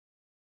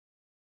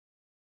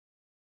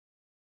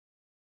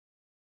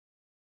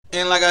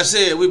And like I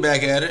said, we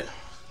back at it.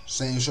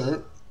 Same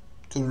shirt.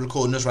 Cause we're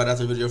recording this right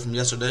after the video from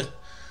yesterday.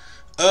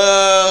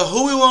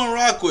 Who we want to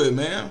rock with,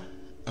 man?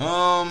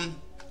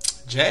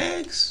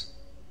 Jags?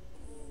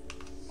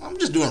 I'm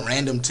just doing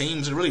random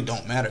teams. It really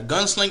don't matter.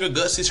 Gunslinger,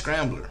 Gutsy,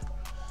 Scrambler.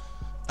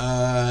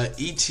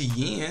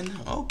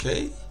 ETN.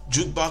 Okay.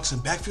 Jukebox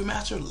and Backfield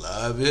Master.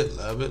 Love it,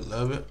 love it,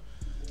 love it.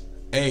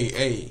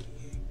 Hey.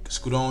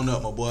 Scoot on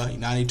up, my boy.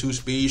 92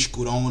 speed.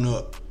 Scoot on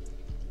up.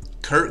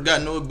 Kurt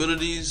got no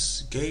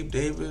abilities. Gabe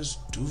Davis,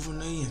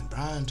 Duvernay, and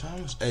Brian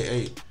Thomas.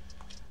 Hey.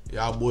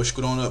 Y'all boys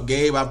scoot on up.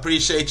 Gabe, I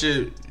appreciate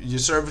your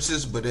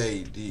services, but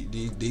hey,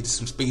 these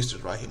some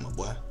speedsters right here, my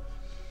boy.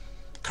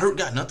 Kurt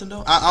got nothing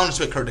though. I don't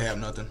expect Kurt to have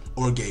nothing,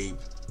 or Gabe.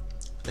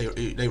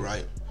 They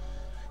right.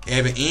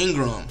 Evan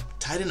Ingram,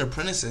 tight end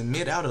apprentice and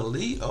mid out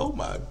elite. Oh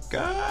my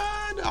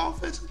God, the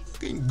offense is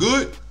looking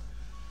good.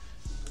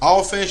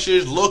 Offense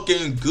is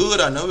looking good.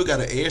 I know we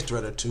got an edge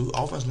threat or two.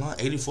 Offense line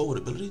 84 with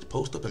ability to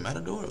post up in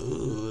Matador.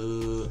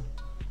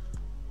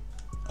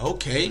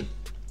 Okay.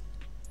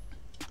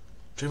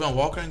 Trayvon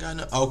Walker ain't got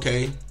nothing.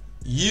 Okay.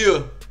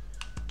 Yeah.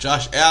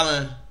 Josh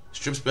Allen,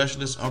 strip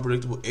specialist,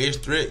 unpredictable edge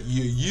threat.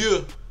 Yeah.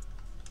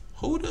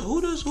 Who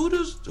does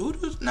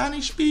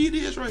 90 speed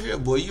is right here?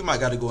 Boy, you might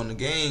got to go in the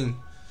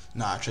game.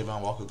 Nah,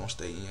 Trayvon Walker gonna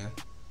stay in.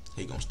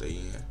 He gonna stay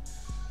in.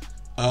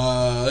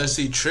 Let's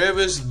see.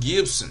 Travis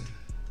Gibson.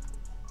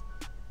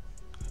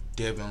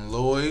 Devin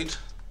Lloyd.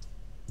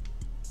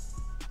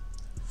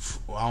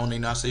 I don't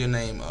even know how to say your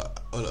name.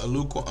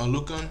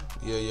 Alukan.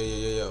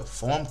 Yeah.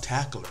 Form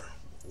tackler.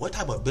 What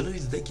type of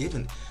abilities are they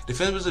giving?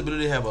 Defensive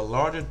ability to have a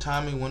larger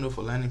timing window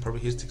for landing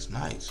perfect hit sticks.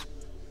 Nice.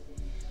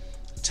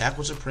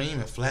 Tackle supreme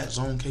and flat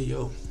zone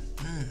KO.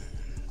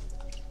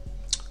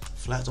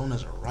 Flat zone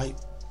as a right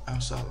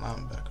outside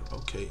linebacker.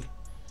 Okay.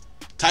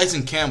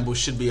 Tyson Campbell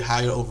should be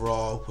higher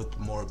overall with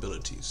more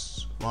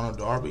abilities. Ronald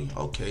Darby.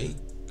 Okay.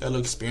 Got a little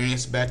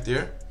experience back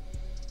there.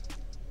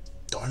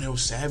 Darnell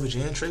Savage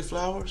and Trey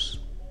Flowers.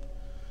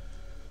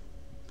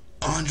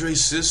 Andre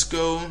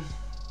Cisco.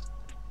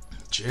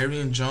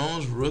 Jerry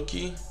Jones,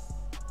 rookie.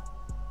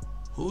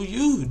 Who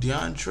you?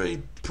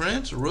 DeAndre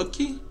Prince,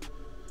 rookie.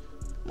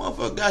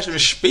 Motherfucker got some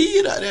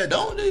speed out there,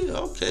 don't they?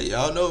 Okay,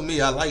 y'all know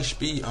me. I like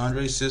speed.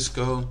 Andre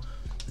Cisco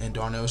and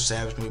Darnell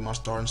Savage gonna be my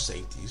starting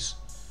safeties.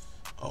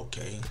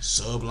 Okay,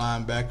 sub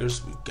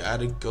linebackers. We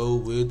gotta go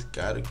with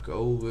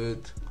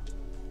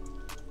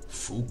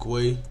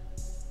Fuqua.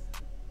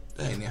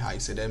 That ain't how you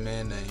say that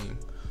man's name.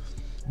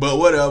 But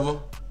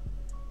whatever.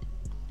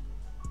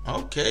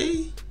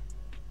 Okay.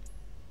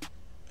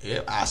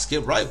 Yeah, I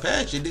skipped right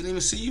past you. Didn't even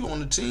see you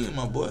on the team,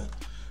 my boy.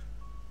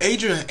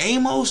 Adrian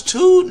Amos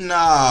too?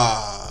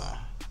 Nah.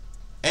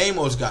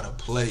 Amos gotta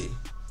play.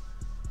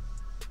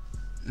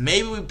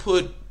 Maybe we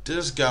put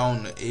this guy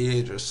on the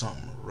edge or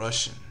something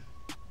rushing.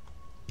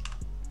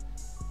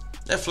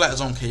 That flat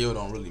zone KO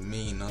don't really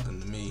mean nothing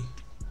to me.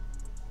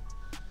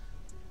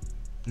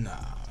 Nah.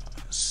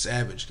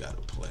 Savage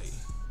gotta play.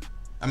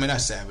 I mean,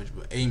 not Savage,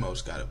 but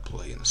Amos gotta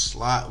play. In the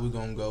slot, we're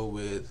gonna go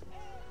with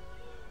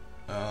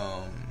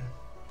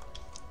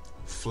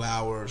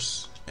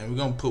Flowers, and we're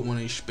gonna put one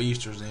of these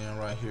speedsters in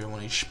right here, one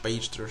of these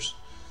speedsters,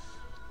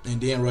 and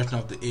then rushing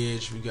off the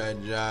edge we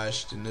got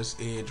Josh. Then this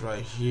edge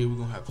right here, we're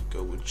gonna have to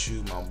go with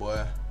you, my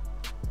boy.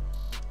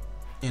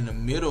 In the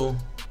middle,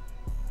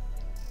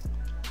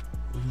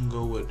 we can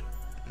go with,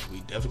 we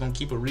definitely gonna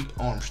keep a Reek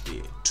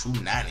Armstead,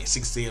 290,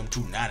 6'7",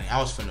 290. I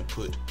was finna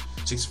put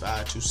 6'5",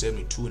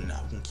 272 in there.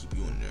 We're gonna keep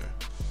you in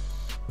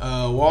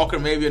there. Walker,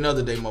 maybe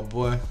another day, my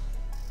boy.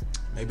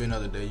 Maybe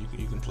another day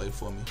you can play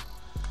for me.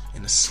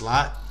 In the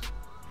slot,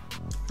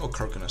 no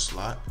Kirk in the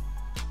slot.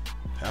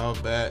 Power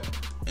back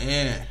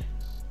and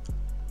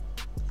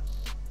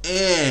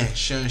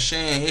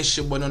Shan. It's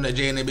your boy on that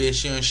J and B.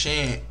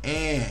 Shan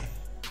and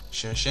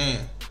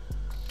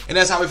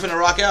that's how we finna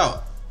rock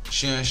out.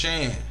 Shan. So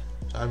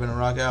I finna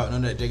rock out.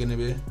 None of that J and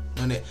B.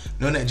 None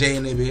of that J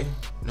and B. You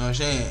know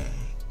what I'm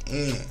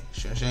saying?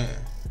 Shan.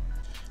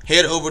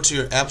 Head over to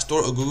your App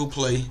Store or Google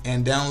Play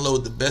and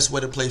download the best way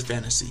to play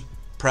fantasy,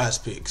 Prize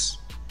Picks.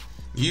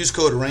 Use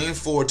code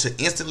RAIN4 to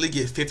instantly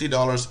get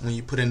 $50 when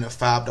you put in a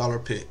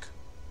 $5 pick.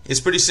 It's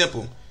pretty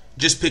simple.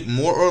 Just pick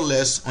more or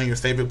less on your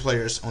favorite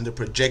players on the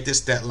projected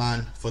stat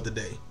line for the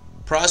day.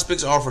 Prize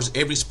Picks offers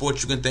every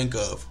sport you can think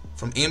of,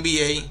 from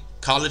NBA,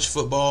 college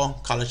football,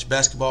 college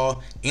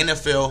basketball,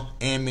 NFL,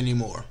 and many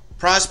more.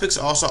 Prize Picks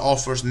also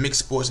offers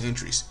mixed sports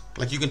entries,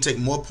 like you can take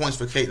more points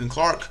for Caitlin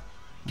Clark,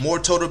 more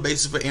total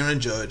bases for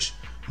Aaron Judge,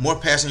 more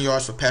passing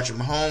yards for Patrick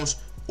Mahomes,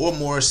 or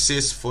more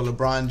assists for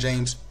LeBron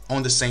James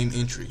on the same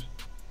entry.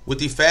 With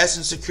the fast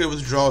and secure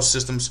withdrawal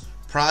systems,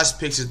 Prize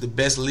Picks is the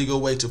best legal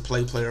way to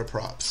play player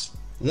props.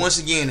 Once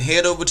again,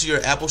 head over to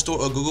your Apple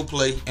Store or Google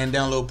Play and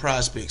download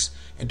Prize Picks.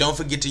 And don't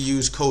forget to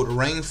use code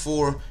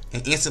RAIN4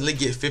 and instantly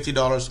get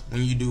 $50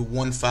 when you do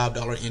one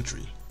 $5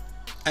 entry.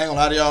 I ain't gonna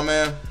lie to y'all,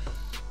 man.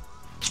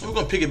 We're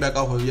gonna pick it back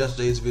off of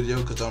yesterday's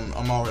video because I'm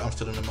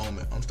still in the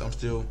moment. I'm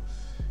still, you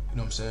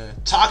know what I'm saying?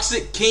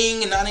 Toxic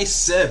King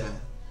 97.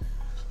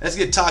 Let's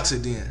get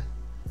toxic then.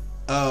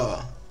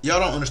 y'all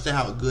don't understand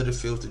how good it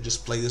feels to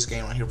just play this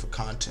game right here for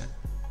content.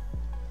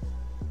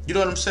 You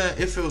know what I'm saying?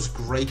 It feels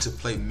great to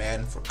play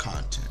Madden for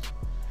content,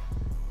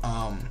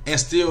 and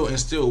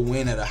still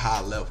win at a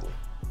high level.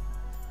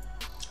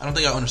 I don't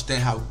think I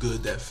understand how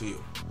good that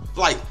feels.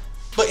 Like,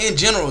 but in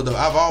general though,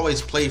 I've always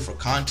played for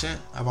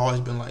content. I've always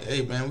been like,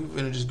 hey man, we're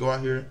gonna just go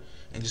out here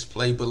and just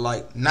play. But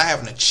like, not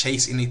having to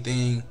chase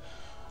anything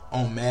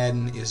on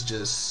Madden is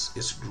just,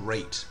 it's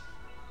great.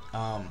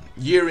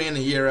 Year in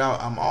and year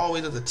out, I'm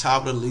always at the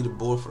top of the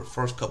leaderboard for the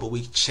first couple of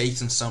weeks,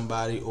 chasing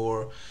somebody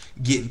or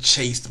getting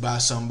chased by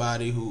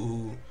somebody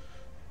who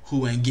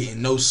ain't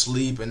getting no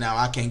sleep, and now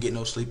I can't get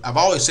no sleep. I've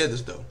always said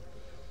this though,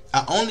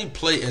 I only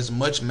play as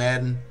much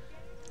Madden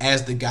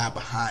as the guy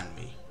behind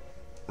me,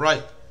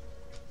 right?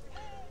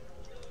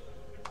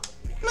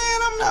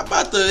 Man, I'm not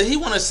about to, he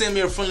want to send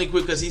me a friendly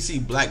quick because he see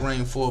Black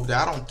Rain 4 up there.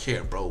 I don't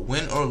care, bro.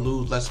 Win or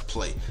lose, let's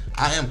play.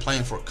 I am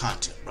playing for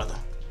content, brother.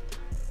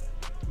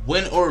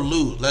 Win or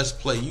lose, let's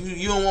play.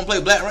 You don't want to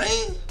play Black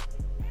Rain?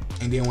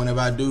 And then whenever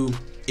I do,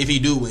 if he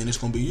do win, it's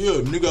going to be, yeah,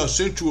 nigga, I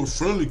sent you a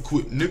friendly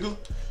quick, nigga.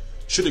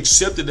 Should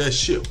accepted that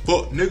shit,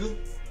 fuck, nigga.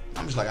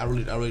 I'm just like, I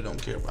really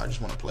don't care, bro. I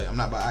just want to play. I'm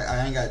not,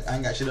 I ain't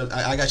got shit.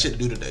 I got shit to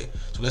do today.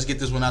 So let's get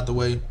this one out the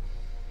way,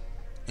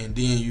 and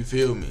then you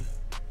feel me.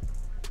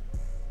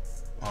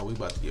 Oh, we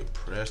about to get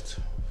pressed,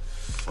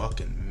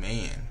 fucking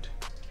manned.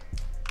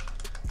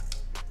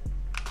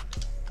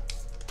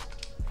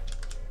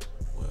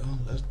 Well,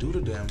 let's do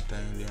the damn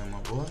thing, then, my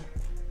boy.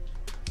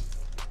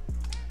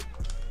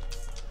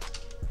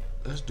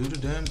 Let's do the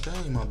damn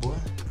thing, my boy.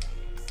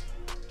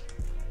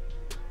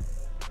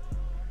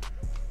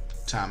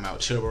 Timeout,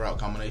 triple route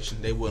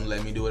combination. They wouldn't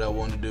let me do what I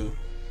wanted to do.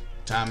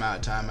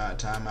 Timeout, timeout,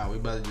 timeout. We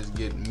about to just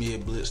get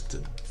mid blitz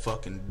to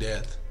fucking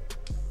death.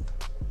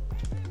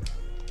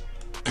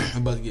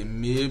 I'm about to get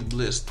mid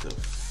blitz to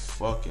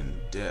fucking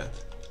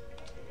death.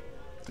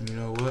 You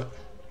know what?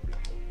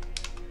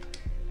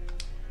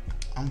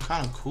 I'm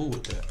kind of cool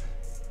with that.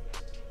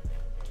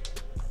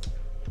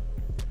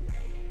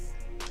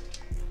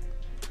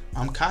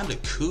 I'm kind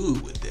of cool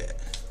with that.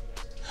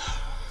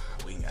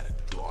 We ain't gotta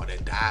do all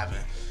that diving.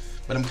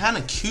 But I'm kind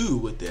of cool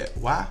with that.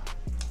 Why?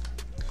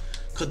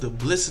 Because the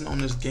blitzing on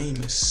this game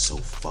is so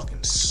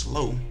fucking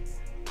slow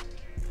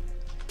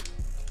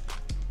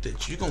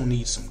that you're going to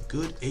need some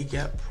good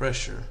A-gap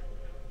pressure.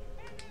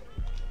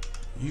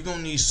 You're going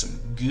to need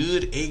some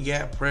good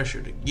A-gap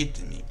pressure to get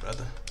to me,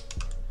 brother.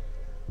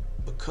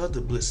 Because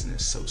the blitzing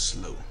is so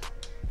slow.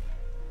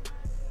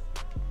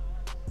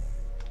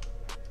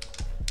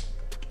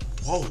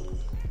 Whoa.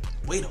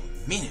 Wait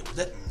a minute. Was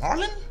that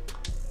Marlon?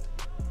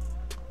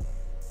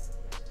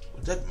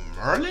 Was that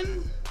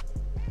Merlin?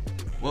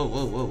 Whoa,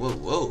 whoa, whoa, whoa,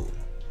 whoa.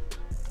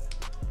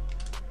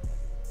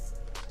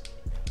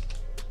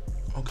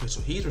 Okay,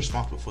 so he's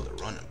responsible for the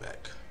running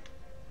back.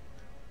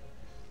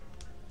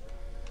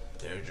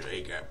 There's your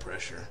A-gap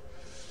pressure.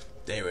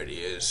 There it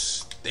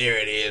is. There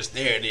it is.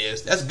 There it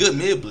is. That's good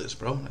mid blitz,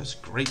 bro. That's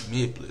great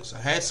mid blitz.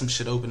 I had some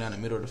shit open down the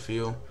middle of the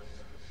field,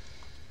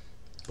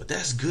 but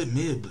that's good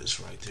mid blitz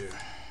right there.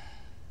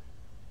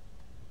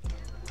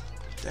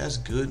 That's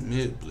good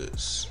mid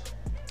blitz.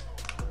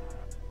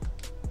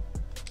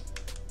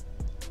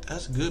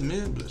 That's good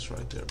mid blitz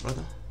right there,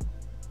 brother.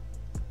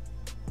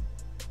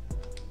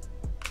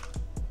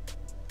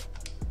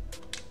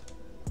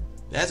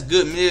 That's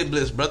good mid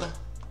blitz, brother.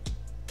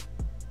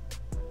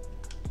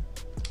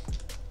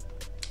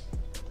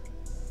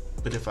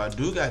 But if I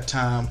do got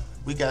time,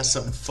 we got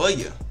something for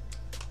you.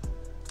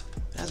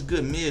 That's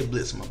good mid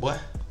blitz, my boy.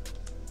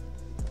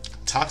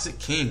 Toxic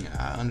King,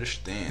 I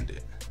understand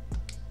it.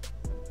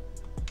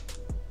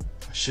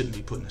 I shouldn't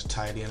be putting this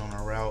tight end on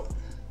a route.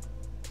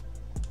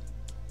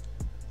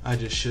 I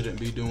just shouldn't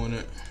be doing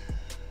it.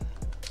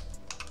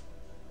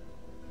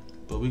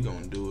 But we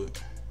gonna do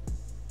it.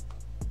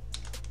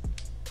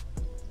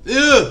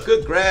 Ew,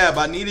 good grab.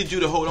 I needed you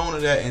to hold on to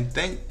that. And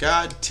thank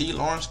God T.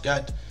 Lawrence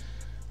got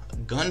a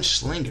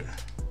gunslinger.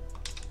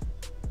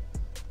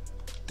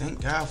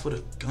 Thank God for the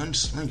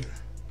gunslinger.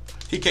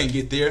 He can't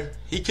get there.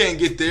 He can't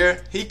get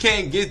there. He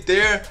can't get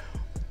there.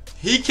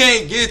 He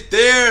can't get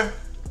there.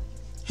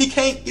 He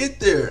can't get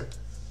there.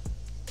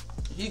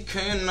 He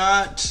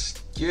cannot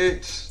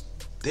get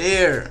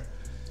there.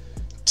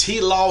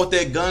 T-Law with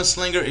that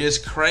gunslinger is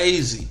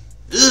crazy.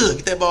 Ugh,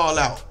 get that ball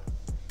out.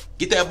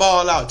 Get that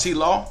ball out,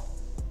 T-Law.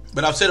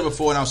 But I've said it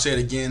before and I'll say it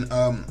again.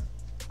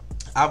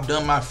 I've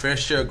done my fair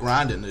share of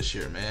grinding this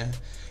year, man.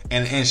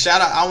 And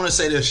shout out, I want to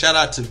say this, shout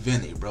out to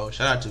Vinny, bro.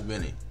 Shout out to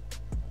Vinny.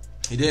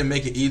 He didn't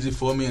make it easy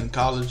for me in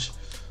college.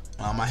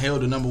 I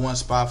held the #1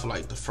 spot for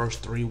like the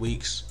first 3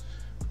 weeks.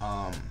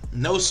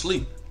 No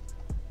sleep.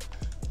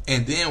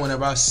 And then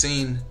whenever I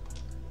seen,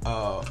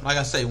 like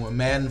I say, when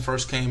Madden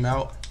first came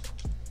out,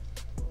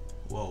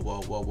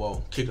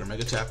 whoa, kicker,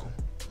 make a tackle.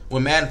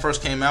 When Madden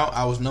first came out,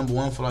 I was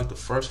 #1 for like the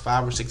first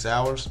 5 or 6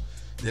 hours.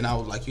 Then I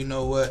was like, you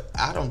know what?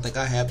 I don't think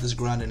I have this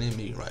grinding in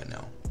me right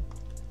now.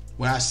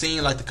 When I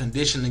seen like the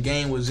condition the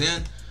game was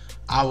in,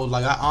 I was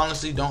like, I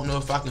honestly don't know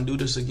if I can do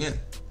this again.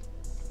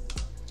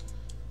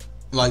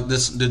 Like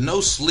this, the no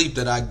sleep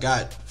that I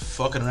got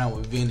fucking around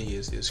with Vinny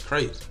is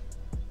crazy.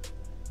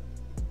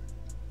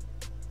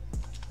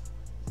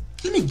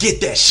 Let me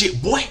get that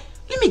shit, boy.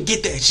 Let me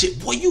get that shit,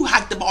 boy. You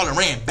hiked the ball and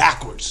ran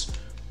backwards.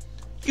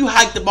 You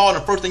hiked the ball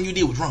and the first thing you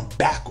did was run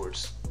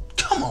backwards.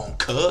 Come on,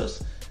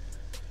 cuz.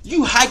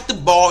 You hiked the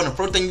ball and the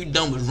first thing you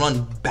done was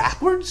run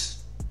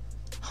backwards?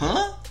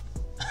 Huh?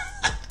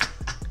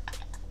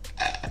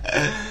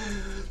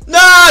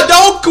 Nah,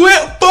 don't quit,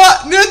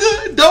 fuck,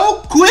 nigga.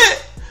 Don't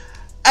quit.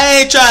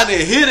 I ain't trying to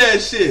hear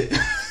that shit.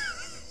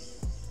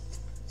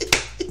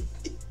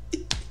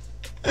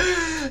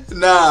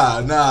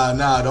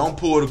 Nah. Don't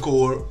pull the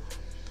cord.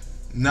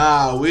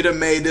 Nah, we done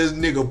made this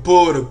nigga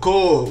pull the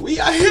cord. We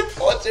out here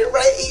forcing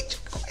rage.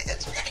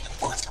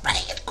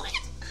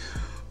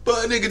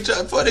 But nigga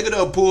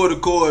done pull the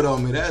cord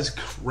on me. That's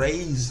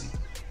crazy.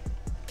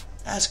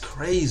 That's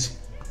crazy.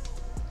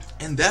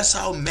 And that's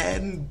how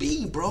Madden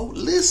be, bro.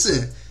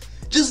 Listen.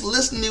 Just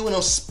listen to me when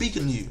I'm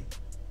speaking to you.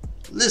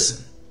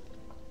 Listen.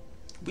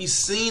 We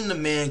seen the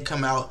man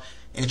come out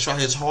and try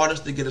his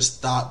hardest to get a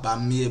stop by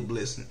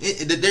mid-blitzing.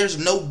 There's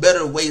no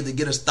better way to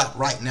get a stop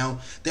right now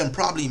than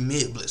probably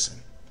mid-blitzing.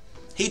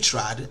 He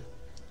tried it.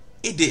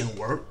 It didn't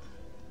work.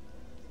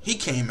 He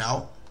came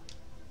out.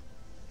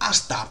 I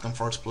stopped him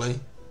first play.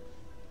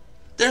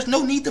 There's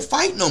no need to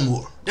fight no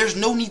more. There's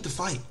no need to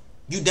fight.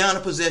 You down a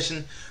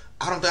possession.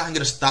 I don't think I can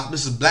get a stop.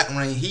 This is Black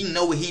Rain. He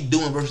know what he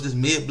doing versus this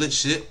mid-blitz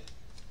shit.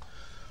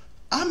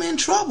 I'm in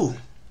trouble.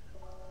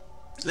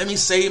 Let me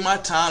save my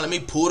time. Let me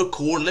pull the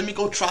cord. Let me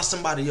go try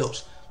somebody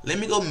else. Let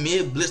me go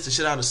mid-blitz the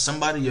shit out of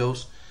somebody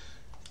else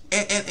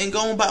and go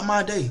on about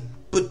my day.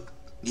 But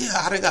yeah,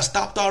 I done got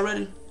stopped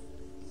already.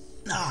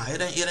 Nah,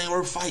 it ain't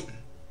worth fighting.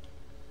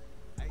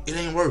 It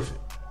ain't worth it.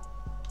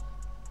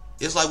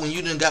 It's like when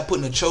you done got put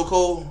in a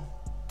chokehold.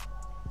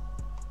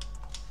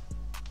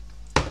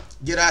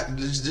 Get out.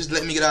 Just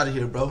let me get out of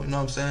here, bro. You know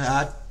what I'm saying?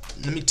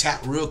 Let me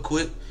tap real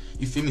quick.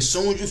 You feel me?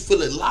 Soon as you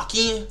feel it lock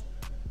in.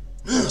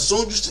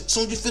 Soon as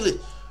you feel it,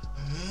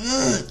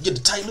 get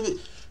the tight little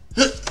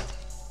bit.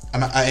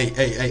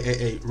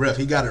 Hey, ref,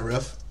 he got it,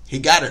 ref. He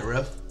got it,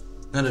 ref.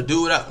 Now the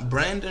dude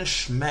Brandon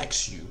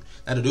smacks you.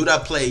 Now the dude I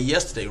played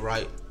yesterday,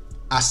 right?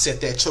 I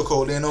set that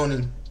chokehold in on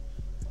him.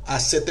 I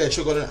set that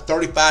chokehold in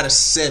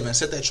 35-7.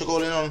 Set that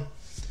chokehold in on him,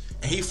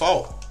 and he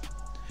fought.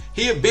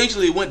 He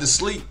eventually went to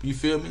sleep. You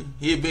feel me?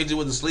 He eventually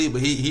went to sleep,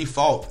 but he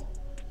fought.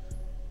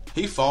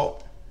 He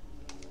fought.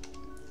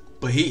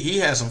 But he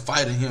had some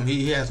fight in him.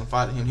 He had some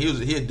fight in him.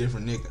 He a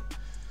different nigga.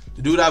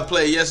 The dude I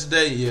played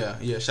yesterday,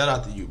 yeah. Shout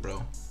out to you,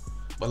 bro.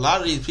 But a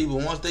lot of these people,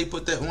 once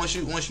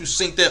you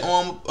sink that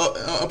arm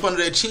up under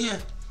their chin,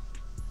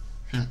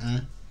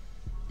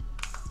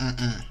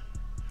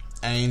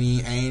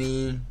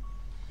 ain't.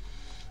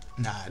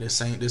 Nah,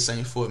 this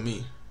ain't for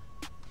me.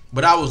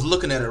 But I was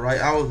looking at it,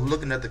 right? I was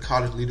looking at the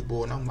college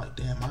leaderboard, and I'm like,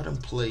 damn, I done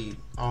played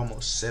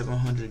almost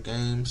 700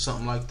 games,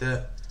 something like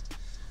that.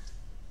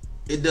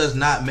 It does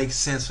not make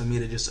sense for me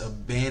to just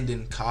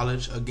abandon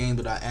college, a game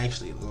that I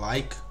actually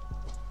like,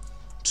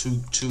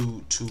 to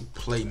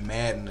play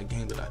Madden, a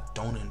game that I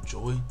don't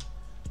enjoy.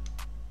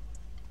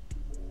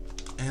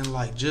 And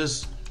like,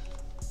 just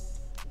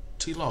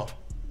T-Law,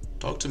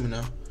 talk to me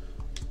now.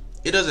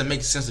 It doesn't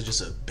make sense to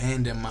just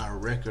abandon my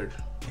record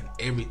and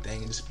everything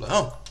and just play,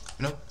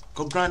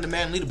 go grind the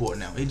Madden leaderboard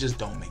now. It just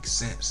don't make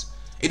sense.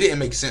 It didn't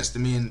make sense to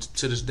me, and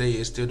to this day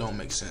it still don't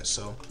make sense.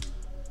 So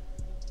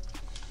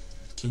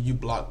can you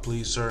block,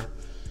 please, sir?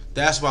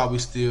 That's why we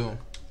still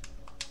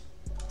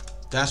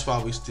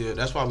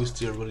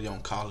really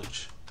on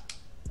college.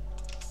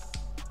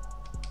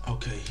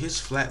 Okay, his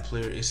flat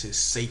player is his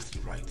safety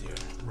right there,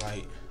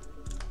 right?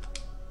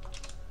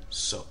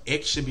 So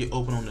X should be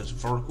open on this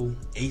vertical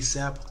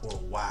ASAP or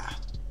Y.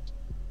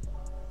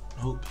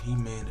 Nope, he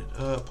manned it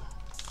up.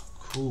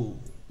 Cool.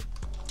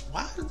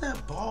 Why does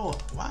that ball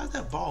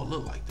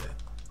look like that?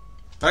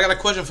 But I got a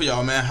question for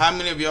y'all, man. How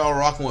many of y'all are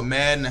rocking with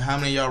Madden and how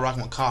many of y'all are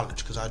rocking with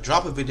college? Because I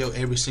drop a video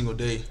every single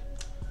day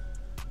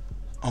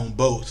on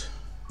both,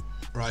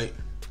 right?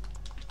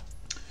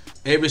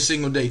 Every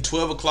single day.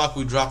 12 o'clock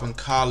we dropping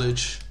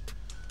college.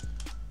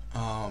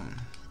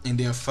 And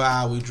then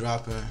 5 we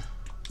dropping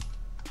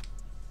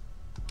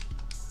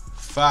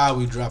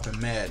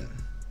Madden.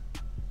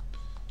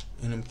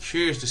 And I'm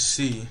curious to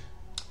see.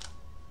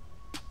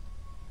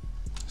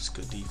 It's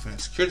good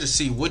defense. Curious to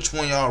see which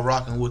one y'all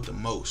rocking with the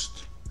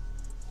most.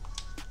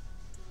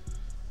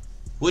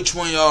 Which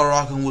one y'all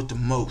rocking with the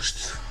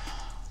most?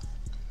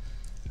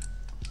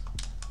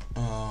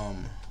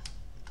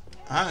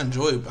 I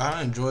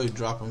enjoy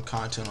dropping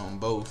content on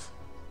both,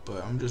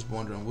 but I'm just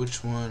wondering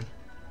which one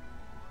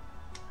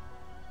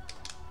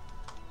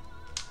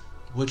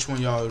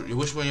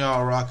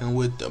y'all rocking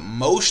with the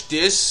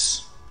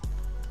mostest.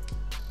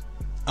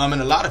 And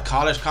a lot of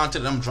college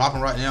content that I'm dropping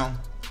right now,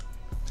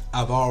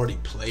 I've already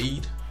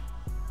played,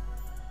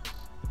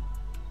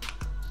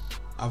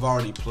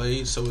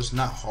 so it's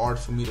not hard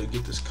for me to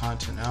get this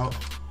content out.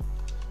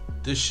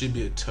 This should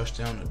be a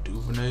touchdown to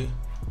Duvernay.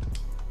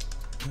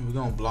 And we're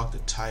gonna block the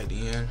tight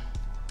end.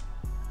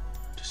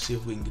 Just See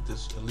if we can get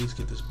this, at least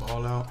get this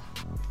ball out.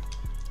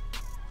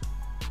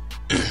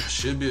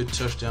 Should be a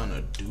touchdown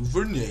to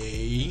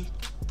Duvernay.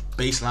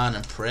 Baseline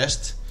and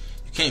pressed.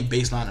 You can't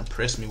baseline and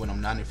press me when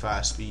I'm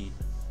 95 speed.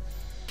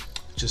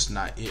 Just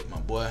not it, my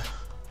boy.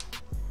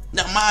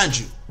 Now, mind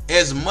you,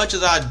 as much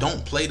as I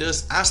don't play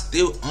this, I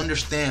still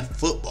understand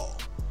football.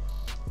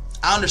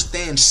 I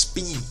understand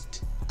speed.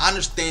 I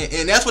understand,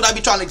 and that's what I be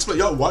trying to explain.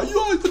 Yo, why you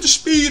always put the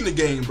speed in the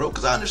game, bro?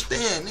 Because I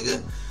understand,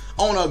 nigga.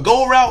 On a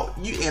go route,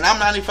 and I'm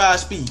 95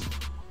 speed.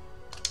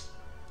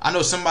 I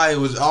know somebody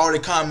was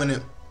already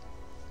commenting,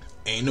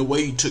 ain't no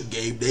way you took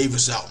Gabe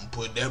Davis out and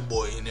put that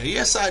boy in there.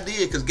 Yes, I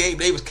did, because Gabe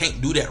Davis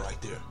can't do that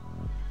right there.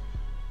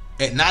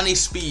 At 90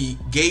 speed,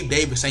 Gabe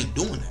Davis ain't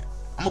doing that.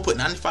 I'm going to put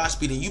 95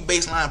 speed and you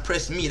baseline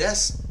pressing me.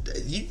 That's,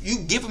 you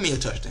giving me a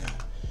touchdown.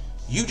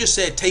 You just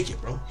said take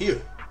it, bro.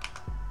 Here.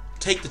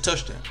 Take the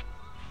touchdown.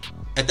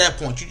 At that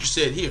point, you just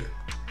said here.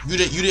 You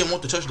didn't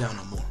want the touchdown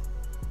no more.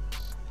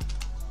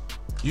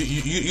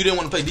 You didn't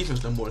want to play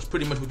defense no more. It's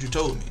pretty much what you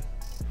told me.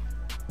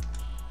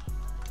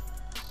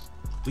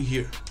 We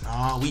here.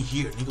 Nah, we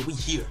here, nigga. We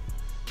here.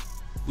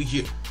 We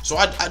here. So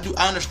I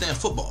understand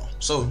football.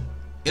 So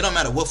it don't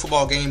matter what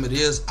football game it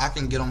is. I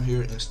can get on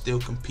here and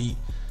still compete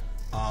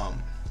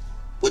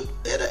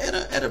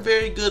at a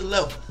very good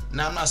level.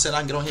 Now I'm not saying I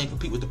can get on here and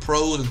compete with the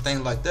pros and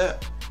things like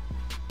that,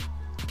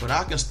 but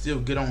I can still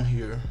get on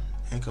here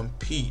and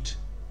compete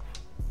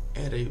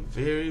at a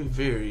very,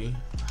 very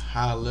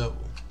high level.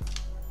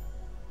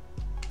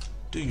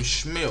 Do you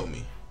smell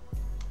me?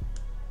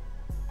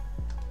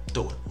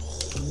 Throw it.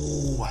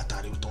 Oh, I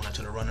thought he was throwing that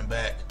to the running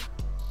back.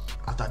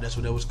 I thought that's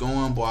where that was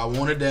going, boy. I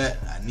wanted that.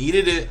 I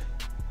needed it.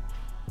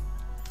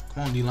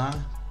 Come on,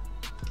 D-line.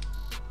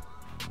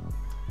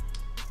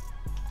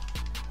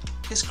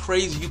 It's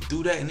crazy you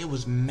threw that and it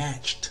was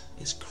matched.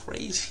 It's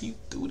crazy you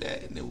threw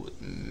that and it was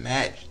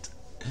matched.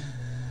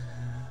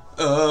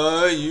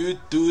 You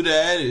threw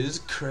that. It's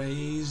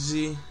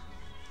crazy.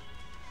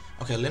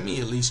 Okay, let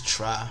me at least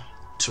try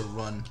to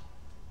run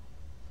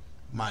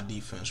my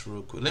defense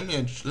real quick. Let me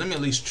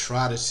at least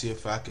try to see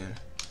if I can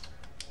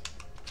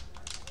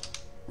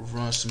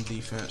run some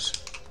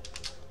defense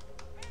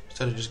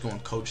instead of just going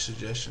coach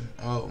suggestion.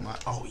 Oh my!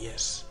 Oh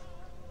yes.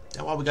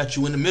 That's why we got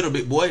you in the middle,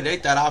 big boy. They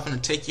thought I was gonna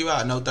take you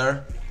out. No,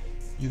 third.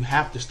 You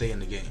have to stay in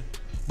the game.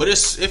 But it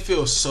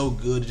feels so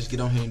good to just get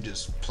on here and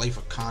just play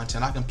for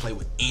content. I can play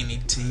with any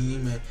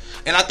team,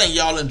 and I think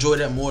y'all enjoy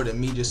that more than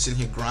me just sitting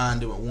here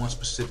grinding with one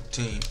specific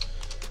team.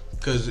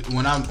 Cause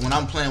when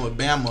I'm playing with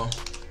Bama,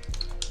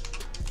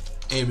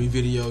 every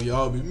video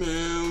y'all be,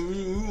 man,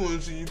 we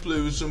want to see you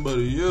play with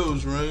somebody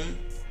else, right?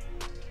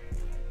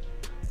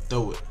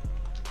 Throw it.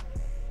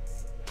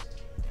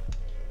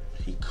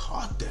 He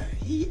caught that.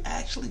 He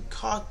actually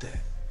caught that.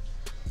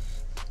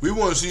 We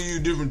want to see you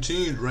different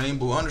teams, Rain,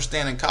 but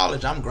understand in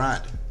college, I'm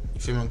grinding. You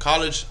feel me? In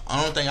college, the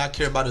only thing I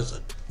care about is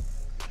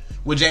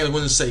what James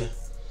wouldn't say.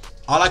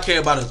 All I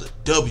care about is a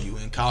W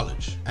in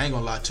college. I ain't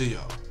gonna lie to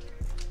y'all.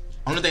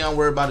 Only thing I'm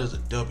worried about is a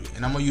W,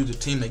 and I'm gonna use a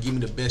team that give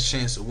me the best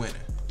chance of winning.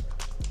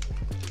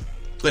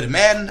 But in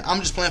Madden, I'm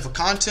just playing for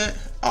content.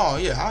 Oh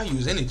yeah, I'll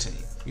use any team.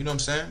 You know what I'm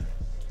saying?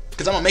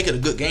 Because I'm gonna make it a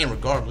good game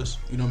regardless.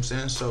 You know what I'm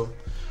saying? So,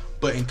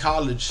 but in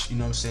college, you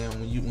know what I'm saying?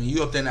 When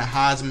you up there in that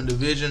Heisman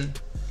division,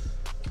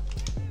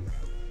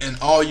 and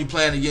all you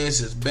playing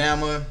against is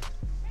Bama,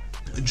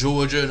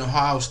 Georgia, and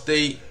Ohio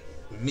State,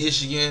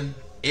 Michigan,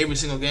 every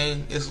single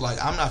game, it's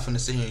like I'm not finna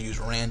sit here and use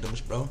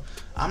randoms, bro.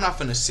 I'm not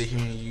finna sit here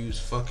and use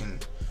fucking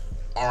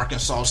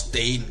Arkansas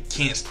State and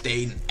Kent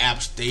State and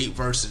App State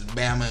versus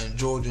Bama and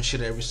Georgia and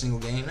shit every single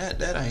game.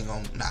 That ain't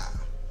gonna,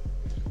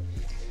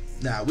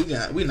 nah,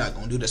 we not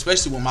gonna do that.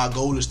 Especially when my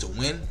goal is to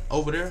win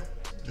over there.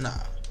 Nah,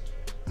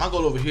 my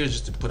goal over here is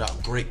just to put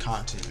out great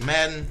content.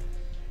 Madden,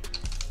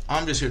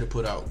 I'm just here to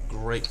put out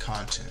great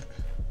content.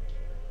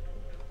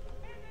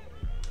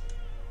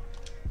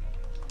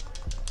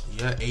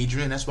 Yeah,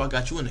 Adrian, that's why I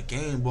got you in the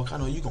game, boy. I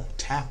know you gonna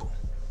tackle.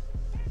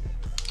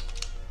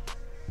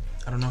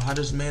 I don't know how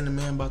this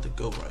man-to-man about to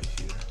go right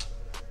here.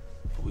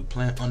 But we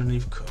playing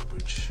underneath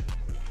coverage.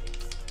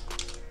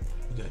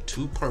 We got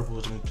two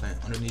purples and we playing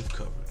underneath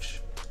coverage.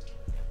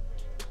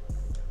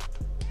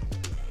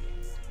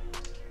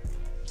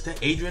 Is that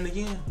Adrian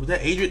again? Was that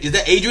Adrian? Is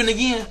that Adrian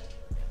again?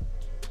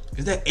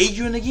 Is that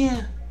Adrian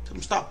again? Tell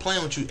him stop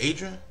playing with you,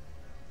 Adrian.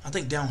 I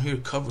think down here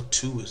cover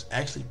 2 is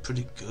actually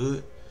pretty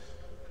good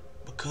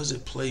because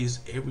it plays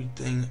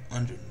everything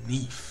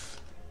underneath.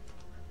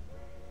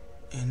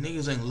 And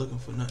niggas ain't looking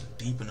for nothing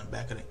deep in the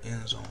back of the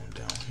end zone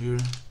down here.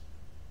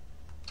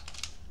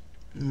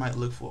 You might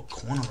look for a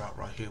corner route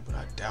right here, but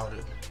I doubt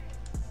it.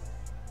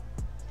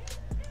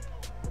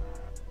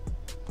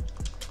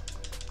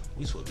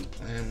 We supposed to be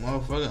playing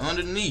motherfucker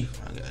underneath.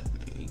 I got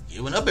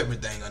giving up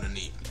everything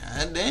underneath.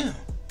 God damn.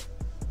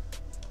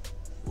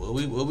 What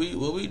we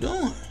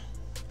doing?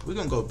 We're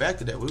gonna go back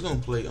to that. We're gonna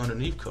play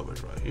underneath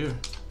coverage right here.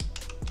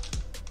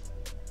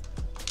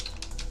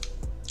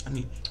 I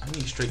need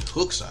straight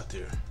hooks out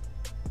there.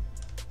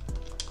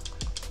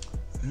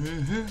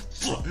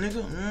 Fuck,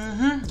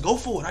 nigga. Go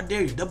for it. I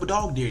dare you. Double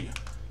dog dare you.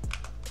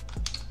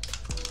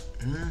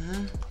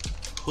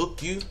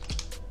 Hook you.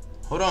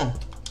 Hold on.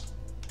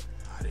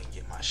 I didn't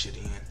get my shit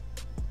in.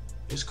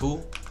 It's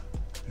cool.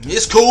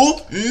 It's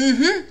cool.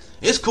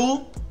 It's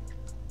cool.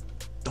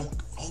 Don't.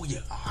 Oh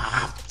yeah.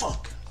 Ah,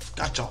 fuck.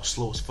 Got y'all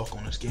slow as fuck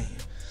on this game.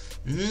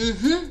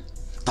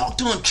 Talk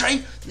to him,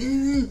 Trey.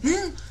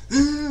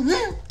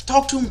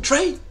 Talk to him,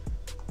 Trey.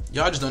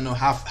 Y'all just don't know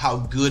how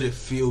good it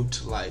feels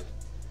to like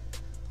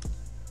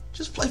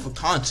just play for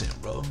content,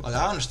 bro. Like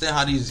I understand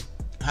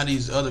how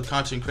these other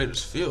content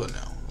creators feel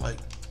now. Like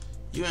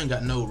you ain't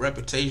got no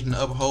reputation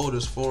to uphold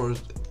as far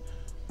as.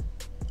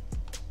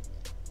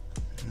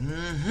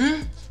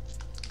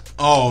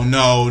 Oh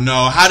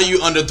no. How do you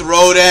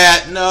underthrow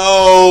that?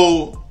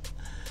 No.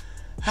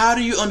 How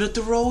do you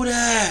underthrow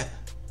that?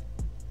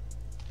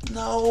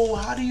 No,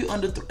 how do you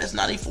underthrow? That's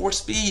 94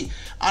 speed.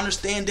 I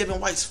understand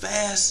Devin White's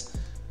fast,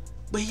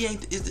 but he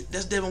ain't.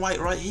 That's Devin White,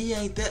 right? He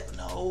ain't that.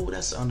 No,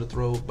 that's an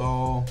underthrow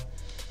ball.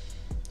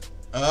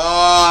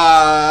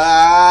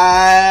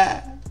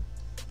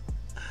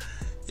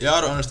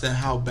 Y'all don't understand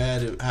how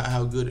bad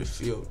how good it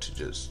feels to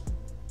just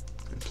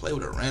play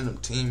with a random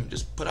team and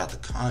just put out the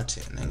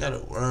content and ain't gotta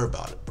worry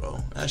about it, bro.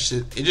 That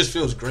shit, it just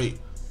feels great.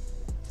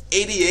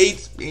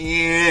 88,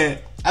 yeah.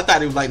 I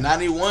thought he was like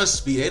 91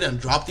 speed. They done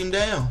dropped him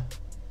down.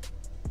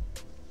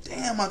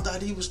 Damn, I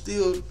thought he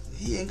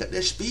ain't got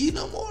that speed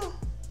no more.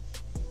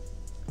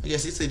 I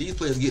guess he said these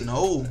players getting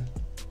old.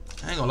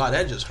 I ain't gonna lie,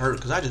 that just hurt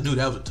because I just knew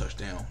that was a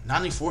touchdown.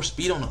 94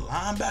 speed on the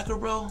linebacker,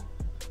 bro.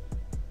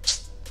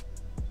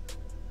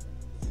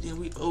 And then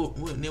we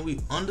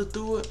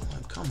underthrew it. I'm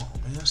like, come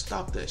on, man,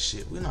 stop that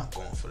shit. We're not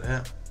going for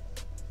that.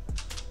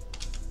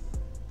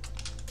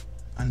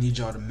 I need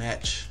y'all to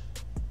match.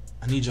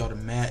 I need y'all to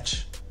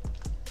match.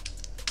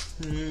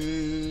 I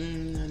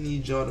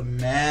need y'all to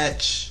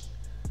match.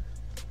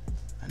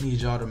 I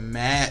need y'all to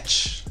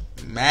match.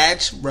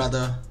 Match,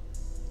 brother.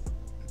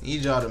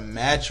 Need y'all to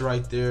match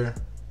right there.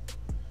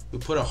 We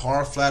put a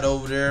hard flat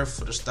over there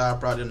for the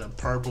stop route and the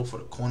purple for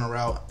the corner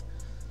route.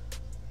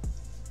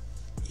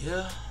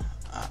 Yeah.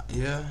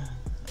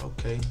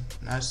 Okay.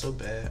 Not so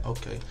bad.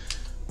 Okay.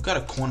 We got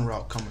a corner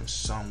route coming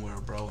somewhere,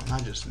 bro. And I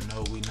just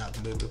know we're not going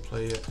to be able to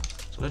play it.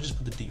 So let's just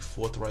put the deep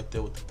fourth right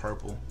there with the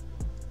purple.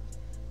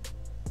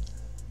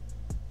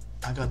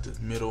 I got the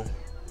middle.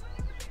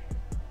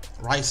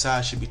 Right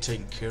side should be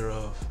taken care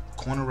of.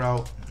 Corner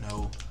route,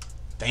 no.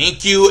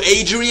 Thank you,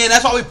 Adrian.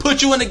 That's why we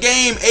put you in the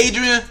game,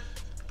 Adrian.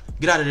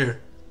 Get out of there.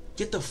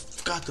 Get the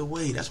fuck out the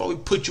way. That's why we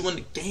put you in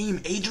the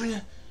game,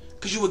 Adrian.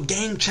 Because you a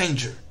game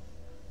changer.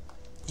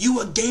 You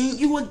a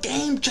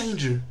game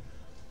changer.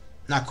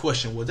 Now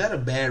question, was that a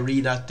bad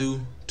read I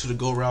threw to the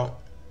go route?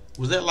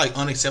 Was that like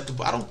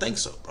unacceptable? I don't think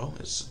so, bro.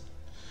 It's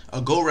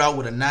a go route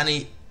with a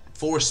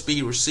 94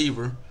 speed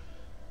receiver.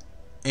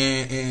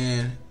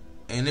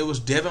 And it was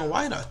Devin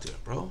White out there,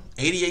 bro.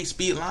 88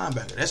 speed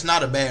linebacker. That's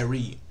not a bad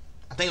read.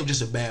 I think it was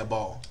just a bad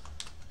ball.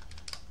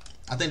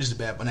 I think just a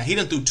bad ball. Now, he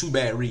done threw 2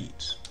 bad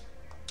reads.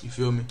 You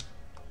feel me?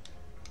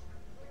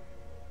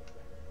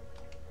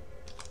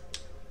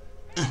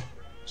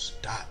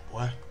 Stop,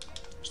 boy.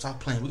 Stop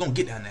playing. We're going to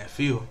get down that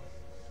field.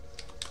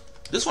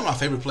 This is one of my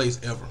favorite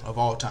plays ever of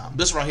all time.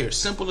 This right here.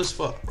 Simple as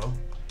fuck, bro.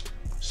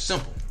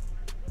 Simple.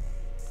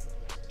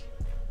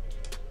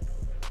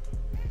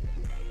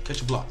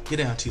 Catch a block. Get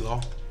down,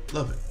 T-Law.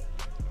 Love it.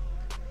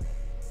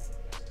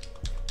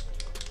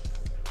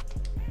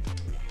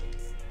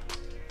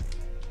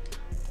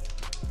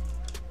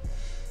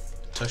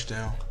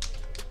 Touchdown.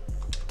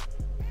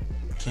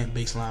 Can't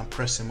baseline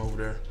press him over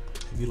there.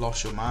 Have you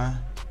lost your mind?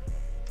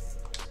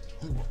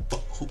 I don't give a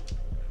fuck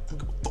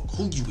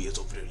who you is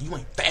over there. You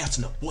ain't fast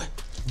enough, boy.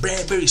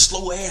 Bradbury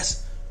slow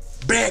ass.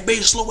 Bradbury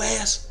slow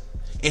ass.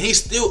 And he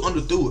still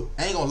underthrew it.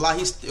 I ain't gonna lie,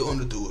 he still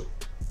underthrew it.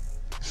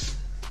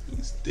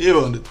 He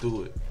still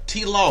underthrew it.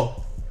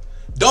 T-Law.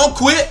 Don't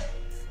quit.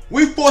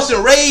 We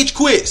forcing rage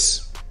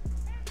quits.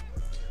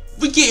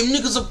 We getting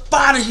niggas up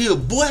out of here,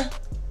 boy.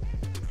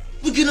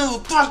 We getting them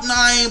fuck. Nah,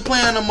 I ain't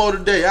playing no more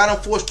today. I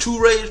done forced 2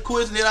 rage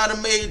quits and then I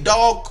done made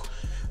dog.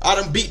 I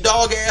done beat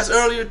dog ass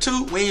earlier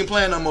too. We ain't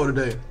playing no more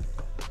today.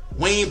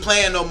 We ain't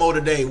playing no more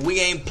today. We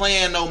ain't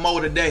playing no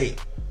more today.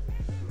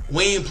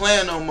 We ain't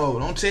playing no more.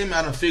 Don't tell me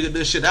I done figured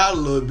this shit out a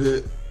little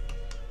bit.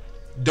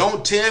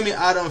 Don't tell me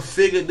I done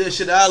figured this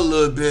shit out a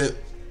little bit.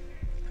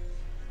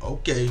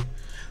 Okay.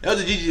 That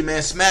was a GG,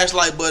 man. Smash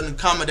like button,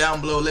 comment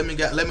down below. Let me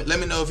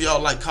know if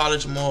y'all like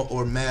college more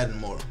or Madden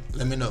more.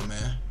 Let me know,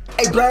 man.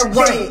 Hey, Black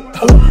White.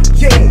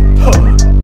 Yeah.